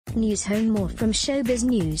News Home. More from Showbiz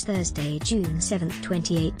News. Thursday, June 7,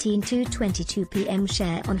 2018 2:22 p.m.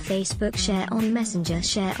 Share on Facebook, share on Messenger,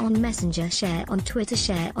 share on Messenger, share on Twitter,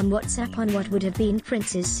 share on WhatsApp. On what would have been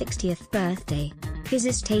Prince's 60th birthday, his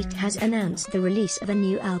estate has announced the release of a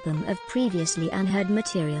new album of previously unheard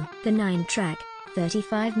material. The 9-track,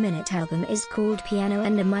 35-minute album is called Piano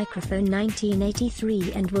and a Microphone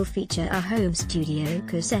 1983 and will feature a home studio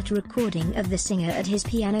cassette recording of the singer at his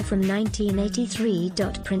piano from 1983.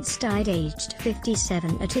 Prince died aged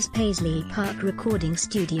 57 at his Paisley Park recording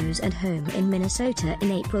studios and home in Minnesota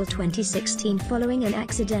in April 2016 following an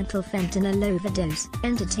accidental fentanyl overdose.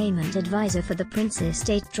 Entertainment advisor for the Prince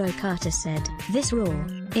estate Troy Carter said, "This raw,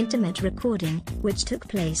 intimate recording, which took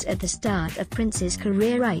place at the start of Prince's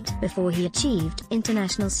career right before he achieved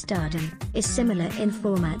international stardom, is similar in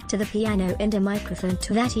format to the Piano and a Microphone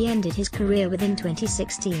tour that he ended his career with in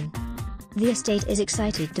 2016. The estate is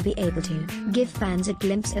excited to be able to give fans a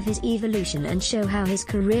glimpse of his evolution and show how his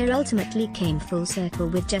career ultimately came full circle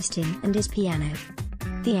with just him and his piano."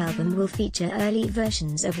 The album will feature early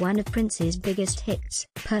versions of one of Prince's biggest hits,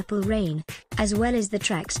 Purple Rain, as well as the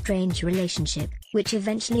track Strange Relationship, which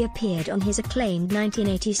eventually appeared on his acclaimed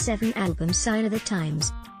 1987 album Sign of the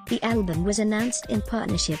Times. The album was announced in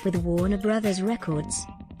partnership with Warner Brothers Records,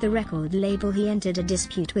 the record label he entered a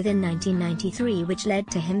dispute with in 1993, which led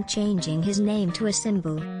to him changing his name to a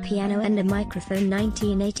symbol. Piano and a Microphone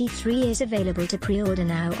 1983 is available to pre-order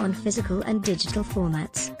now on physical and digital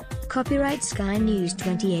formats. Copyright Sky News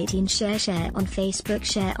 2018. Share on Facebook,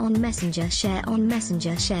 share on Messenger, share on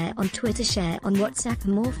Messenger, share on Twitter, share on WhatsApp.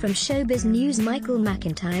 More from Showbiz News. Michael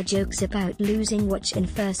McIntyre jokes about losing watch in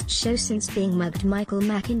first show since being mugged. Michael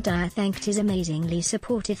McIntyre thanked his amazingly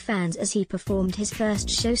supportive fans as he performed his first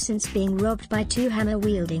show since being robbed by two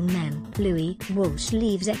hammer-wielding men. Louis Walsh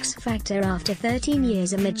leaves X Factor after 13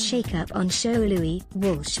 years amid shake-up on show. Louis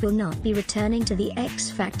Walsh will not be returning to the X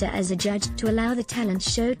Factor as a judge to allow the talent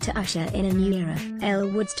show to usher in a new era. Elle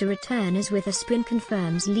Woods to return as Witherspoon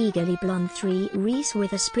confirms Legally Blonde 3. Reese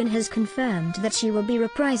Witherspoon has confirmed that she will be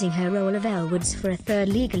reprising her role of Elle Woods for a third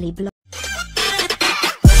Legally Blonde